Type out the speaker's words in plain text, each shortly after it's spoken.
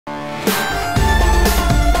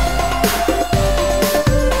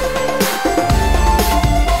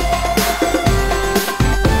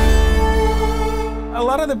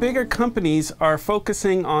the bigger companies are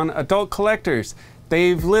focusing on adult collectors.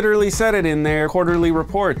 They've literally said it in their quarterly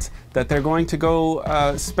reports that they're going to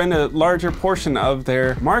go spend a larger portion of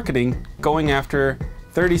their marketing going after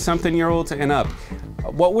 30-something-year-olds and up.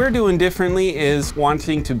 What we're doing differently is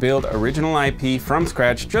wanting to build original IP from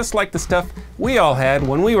scratch, just like the stuff we all had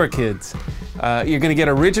when we were kids. You're gonna get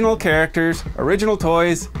original characters, original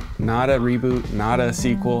toys, not a reboot, not a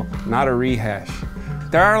sequel, not a rehash.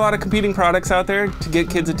 There are a lot of competing products out there to get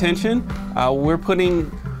kids' attention. We're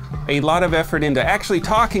putting a lot of effort into actually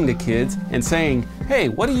talking to kids and saying, hey,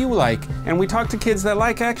 what do you like? And we talk to kids that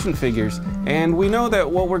like action figures. And we know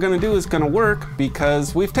that what we're gonna do is gonna work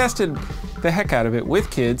because we've tested the heck out of it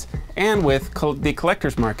with kids and with the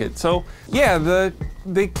collector's market. So yeah,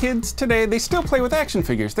 the kids today, they still play with action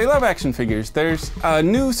figures. They love action figures. There's a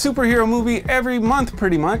new superhero movie every month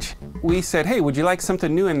pretty much. We said, hey, would you like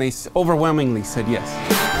something new? And they overwhelmingly said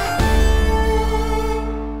yes.